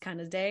lives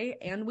kind of day.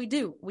 And we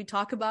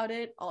talk about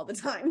it all the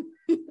time.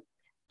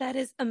 That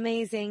is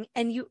amazing.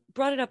 And you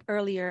brought it up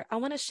earlier. I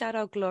want to shout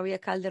out Gloria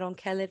Calderon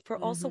Kellett for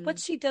also what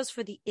she does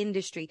for the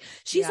industry.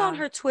 She's on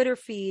her Twitter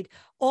feed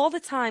all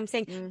the time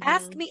saying,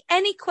 ask me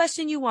any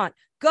question you want.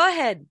 Go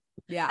ahead.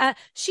 Yeah.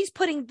 She's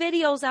putting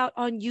videos out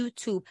on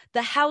YouTube,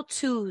 the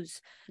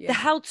how-tos, the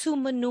how-to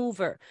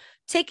maneuver,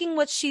 taking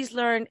what she's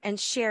learned and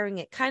sharing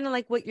it, kind of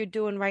like what you're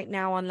doing right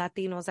now on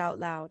Latinos Out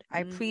Loud. I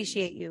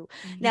appreciate you.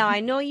 Now, I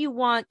know you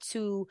want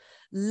to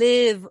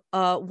live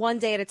one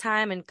day at a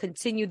time and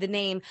continue the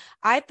name.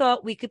 I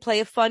thought we could play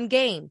a fun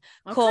game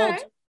called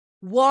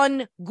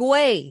One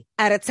Guay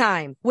at a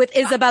Time with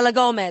Isabella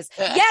Gomez.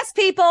 Yes,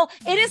 people,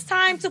 it is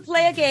time to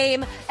play a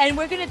game, and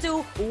we're going to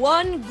do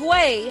One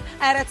Guay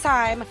at a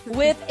Time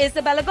with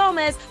Isabella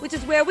Gomez, which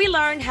is where we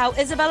learn how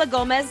Isabella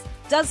Gomez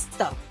does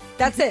stuff.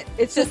 That's it.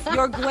 It's just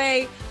your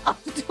way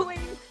of doing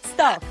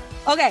stuff.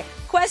 Okay,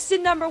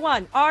 question number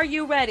 1. Are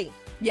you ready?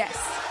 Yes.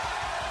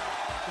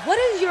 What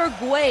is your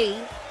way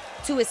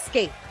to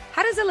escape?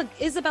 How does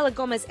Isabella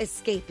Gomez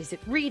escape? Is it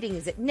reading?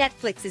 Is it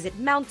Netflix? Is it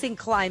mountain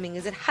climbing?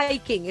 Is it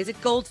hiking? Is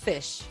it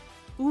goldfish?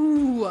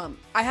 Ooh,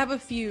 I have a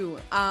few.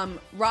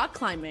 Rock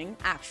climbing,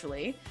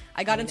 actually.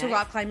 I got into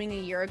rock climbing a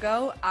year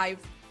ago. I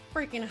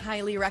freaking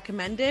highly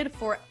recommend it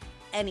for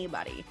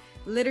anybody.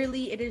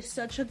 Literally, it is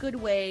such a good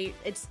way.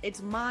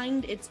 It's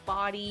mind, it's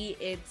body,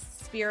 it's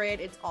spirit,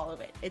 it's all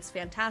of it. It's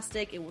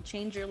fantastic. It will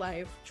change your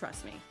life.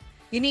 Trust me.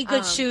 You need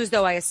good shoes,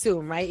 though, I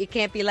assume, right? You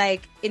can't be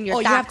like in your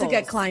tacos. You have to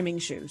get climbing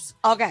shoes.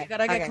 Okay. You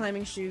gotta get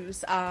climbing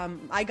shoes.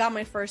 I got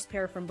my first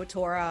pair from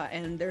Botora,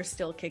 and they're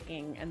still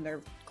kicking, and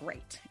they're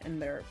great,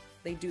 and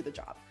they do the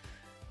job.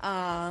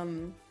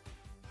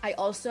 I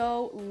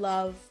also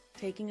love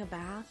taking a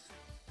bath.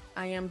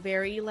 I am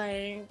very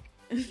like...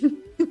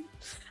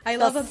 I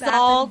love a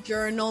bath and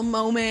journal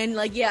moment.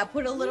 Like,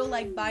 put a little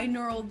like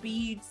binaural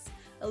beats,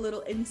 a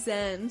little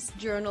incense,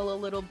 journal a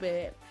little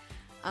bit.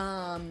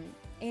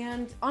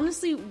 And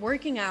honestly,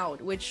 working out,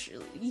 which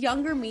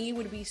younger me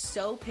would be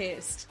so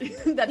pissed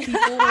that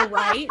people were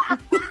right.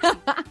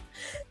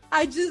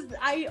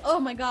 Oh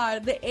my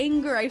God, the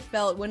anger I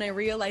felt when I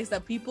realized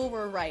that people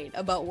were right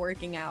about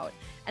working out.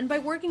 And by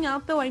working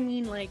out, though, I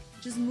mean like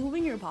just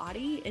moving your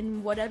body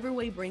in whatever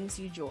way brings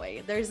you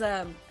joy. There's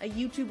a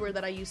YouTuber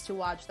that I used to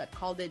watch that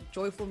called it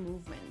joyful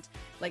movement.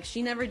 Like,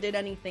 she never did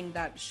anything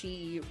that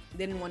she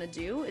didn't want to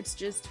do. It's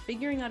just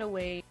figuring out a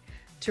way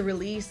to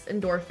release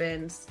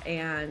endorphins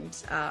and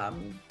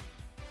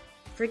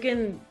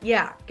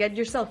get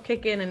yourself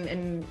kicking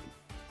and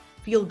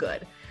feel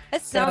good.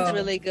 It sounds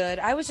really good.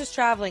 I was just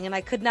traveling and I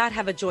could not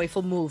have a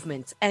joyful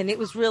movement. And it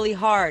was really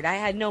hard. I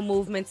had no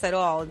movements at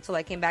all until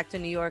I came back to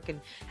New York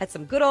and had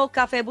some good old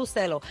Café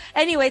Bustelo.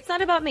 Anyway, it's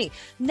not about me.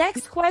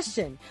 Next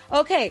question.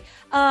 Okay.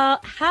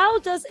 How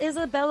does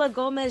Isabella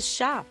Gomez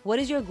shop? What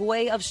is your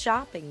way of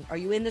shopping? Are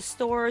you in the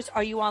stores?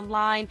 Are you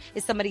online?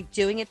 Is somebody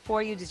doing it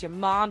for you? Does your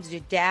mom? Does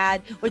your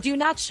dad? Or do you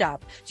not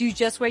shop? Do you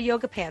just wear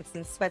yoga pants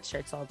and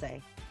sweatshirts all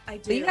day? I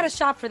do. So you got to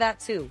shop for that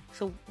too.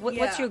 So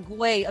what's your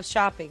way of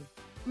shopping?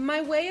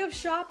 My way of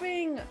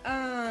shopping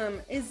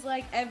is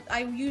like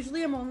I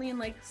usually am only in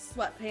like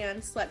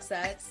sweatpants, sweat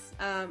sets.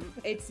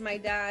 It's my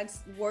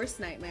dad's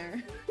worst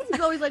nightmare. He's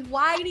always like,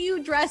 "Why do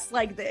you dress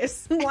like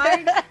this?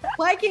 Why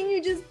can't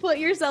you just put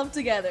yourself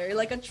together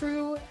like a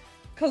true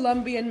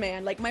Colombian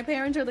man?" Like, my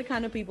parents are the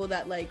kind of people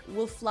that like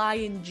will fly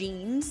in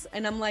jeans,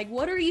 and I'm like,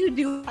 "What are you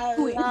doing?" I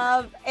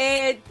love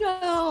it.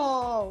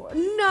 No.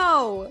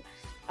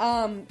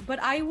 But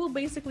I will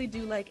basically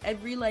do like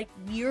every like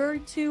year or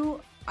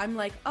two. I'm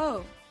like,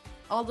 oh,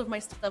 all of my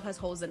stuff has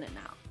holes in it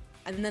now.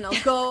 And then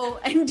I'll go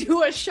and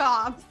do a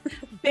shop.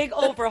 Big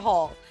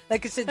overhaul.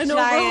 Like it's a giant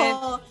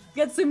overhaul,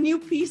 get some new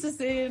pieces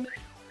in,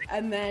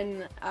 and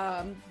then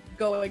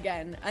go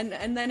again.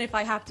 And then if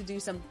I have to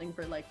do something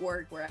for like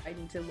work where I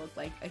need to look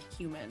like a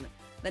human,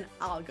 then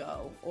I'll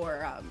go.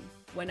 Or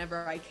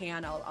whenever I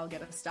can, I'll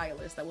get a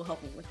stylist that will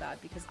help me with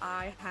that, because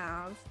I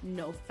have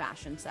no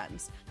fashion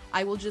sense.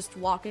 I will just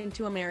walk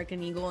into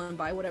American Eagle and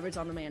buy whatever's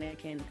on the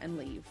mannequin and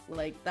leave.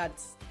 Like,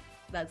 that's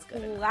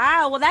good enough.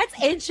 Wow. Well, that's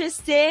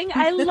interesting.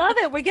 I love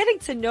it. We're getting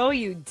to know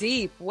you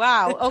deep.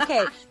 Wow.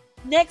 Okay.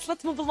 Next,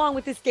 let's move along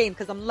with this game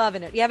because I'm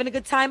loving it. You having a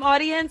good time,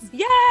 audience?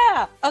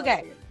 Yeah.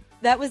 Okay.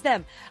 That was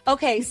them.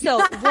 Okay. So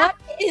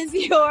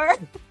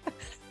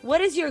what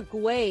is your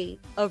way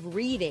of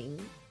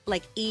reading,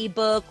 like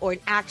ebook or an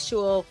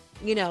actual,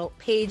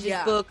 pages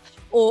book,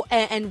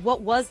 and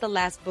what was the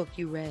last book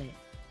you read?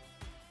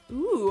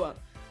 Ooh.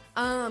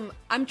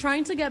 I'm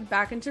trying to get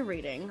back into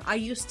reading. I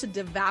used to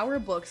devour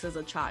books as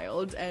a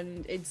child,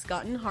 and it's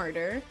gotten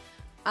harder.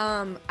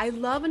 I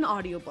love an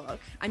audiobook.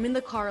 I'm in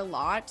the car a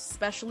lot,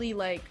 especially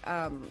like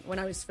when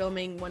I was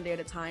filming One Day at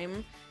a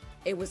Time.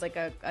 It was like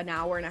an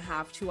hour and a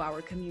half, 2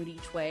 hour commute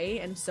each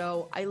way. And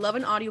so I love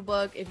an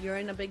audiobook. If you're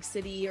in a big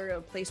city or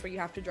a place where you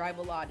have to drive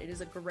a lot, it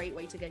is a great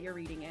way to get your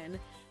reading in.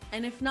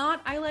 And if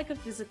not, I like a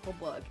physical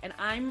book, and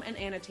I'm an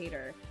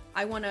annotator.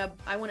 I want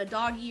a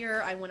dog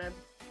ear. I want to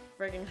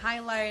friggin'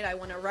 highlight. I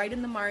want to write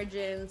in the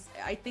margins.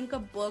 I think a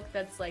book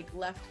that's like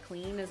left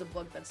clean is a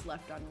book that's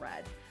left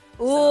unread.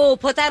 Ooh,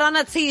 put that on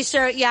a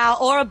t-shirt, yeah,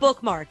 or a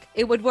bookmark.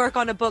 It would work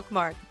on a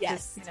bookmark.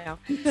 Yes. Just, I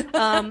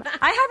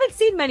haven't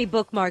seen many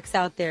bookmarks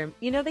out there.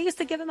 They used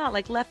to give them out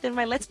like left and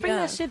right. Let's bring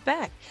that shit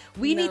back.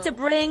 We need to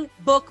bring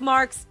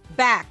bookmarks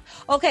back.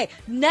 Okay,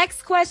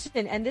 next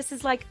question, and this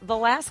is like the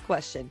last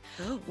question.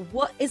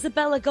 What,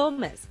 Isabella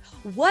Gomez,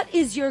 what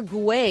is your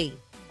way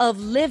of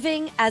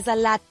living as a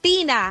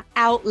Latina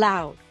out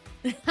loud?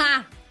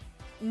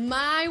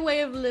 My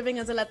way of living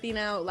as a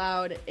Latina out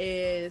loud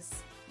is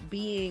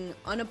being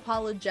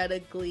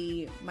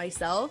unapologetically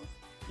myself,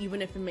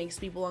 even if it makes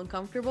people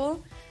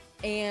uncomfortable,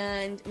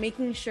 and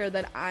making sure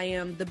that I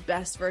am the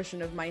best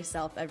version of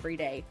myself every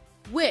day,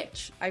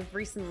 which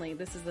this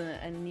is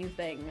a new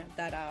thing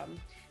that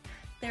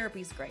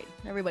therapy's great.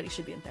 Everybody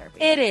should be in therapy.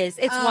 It is.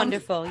 It's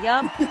wonderful.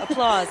 Yup.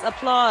 Applause.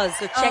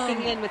 So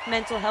checking in with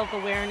mental health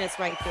awareness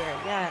right there.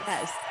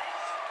 Yes.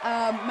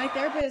 My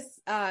therapist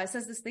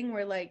says this thing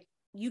where like,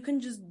 you can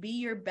just be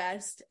your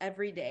best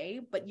every day,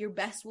 but your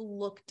best will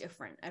look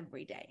different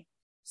every day.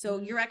 So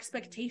your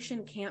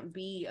expectation can't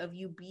be of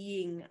you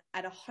being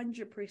at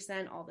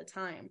 100% all the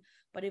time.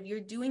 But if you're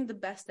doing the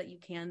best that you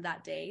can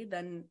that day,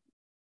 then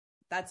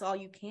that's all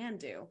you can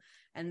do.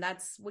 And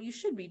that's what you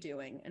should be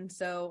doing. And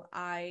so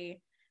I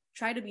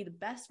try to be the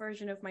best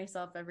version of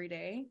myself every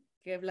day,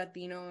 give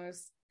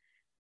Latinos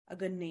a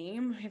good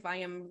name if I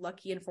am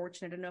lucky and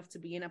fortunate enough to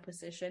be in a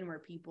position where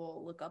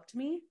people look up to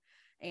me,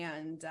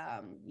 and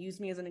use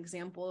me as an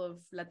example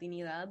of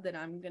Latinidad, that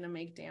I'm going to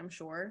make damn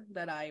sure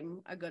that I'm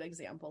a good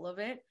example of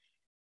it.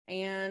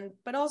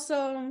 But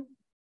also,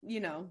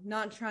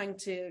 not trying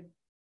to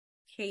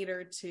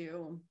cater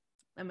to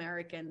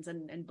Americans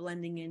and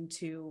blending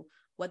into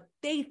what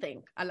they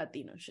think a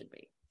Latino should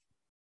be.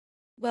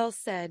 Well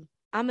said.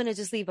 I'm going to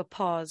just leave a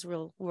pause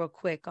real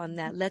quick on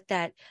that. Let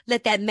that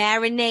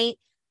marinate.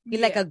 Be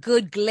like a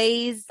good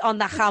glaze on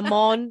the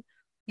jamon.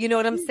 You know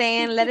what I'm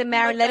saying? Let it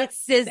marinate, let it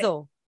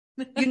sizzle.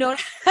 You know,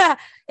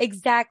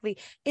 exactly.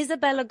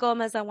 Isabella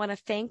Gomez, I want to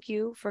thank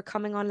you for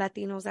coming on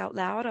Latinos Out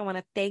Loud. I want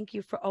to thank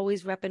you for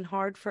always repping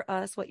hard for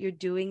us. What you're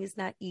doing is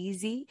not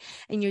easy,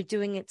 and you're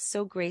doing it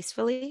so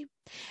gracefully.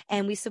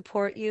 And we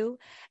support you.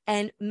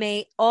 And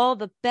may all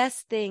the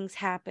best things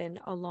happen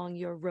along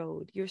your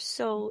road. You're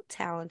so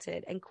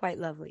talented and quite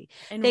lovely.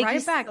 And Thank right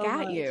you back so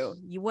at much. you.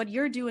 What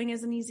you're doing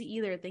isn't easy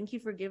either. Thank you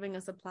for giving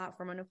us a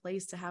platform and a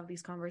place to have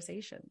these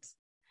conversations.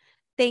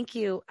 Thank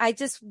you. I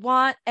just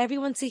want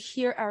everyone to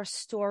hear our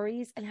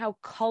stories and how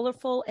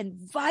colorful and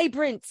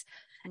vibrant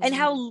and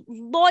how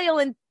loyal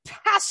and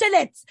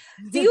passionate.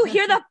 Do you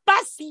hear the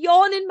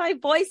pasión in my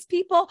voice,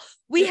 people?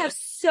 We have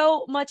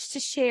so much to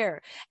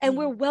share and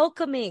we're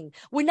welcoming.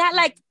 We're not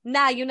like,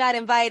 nah, you're not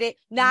invited.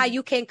 Nah,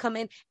 you can't come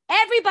in.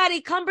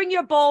 Everybody come bring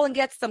your bowl and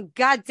get some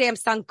goddamn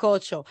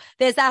sancocho.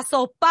 There's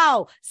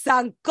asopao,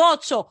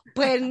 sancocho,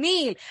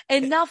 pernil,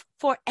 enough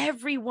for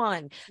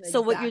everyone. Exactly.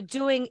 So what you're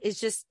doing is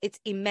just, it's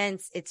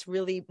immense. It's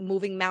really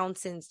moving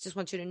mountains. Just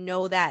want you to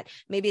know that.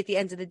 Maybe at the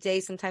end of the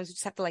day, sometimes we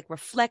just have to like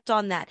reflect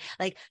on that.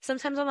 Like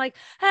sometimes I'm like,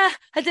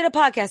 I did a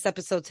podcast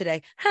episode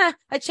today.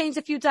 I changed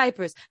a few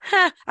diapers.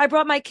 I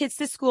brought my kids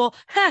to school.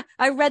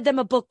 I read them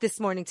a book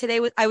this morning. Today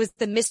I was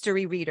the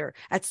mystery reader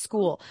at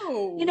school.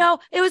 Oh. You know,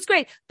 it was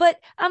great. But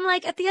I'm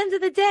like, at the end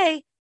of the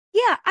day,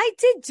 yeah, I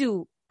did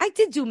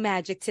do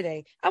magic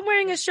today. I'm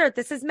wearing a shirt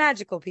that says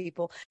magical,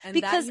 people. And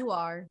because that you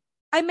are.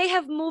 I may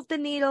have moved the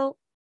needle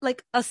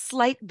like a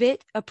slight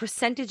bit, a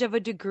percentage of a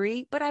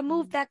degree, but I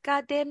moved that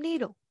goddamn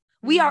needle.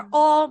 We are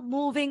all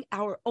moving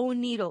our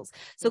own needles.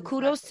 So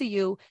kudos to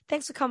you.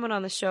 Thanks for coming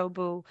on the show,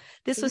 Boo.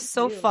 This was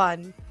so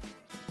fun.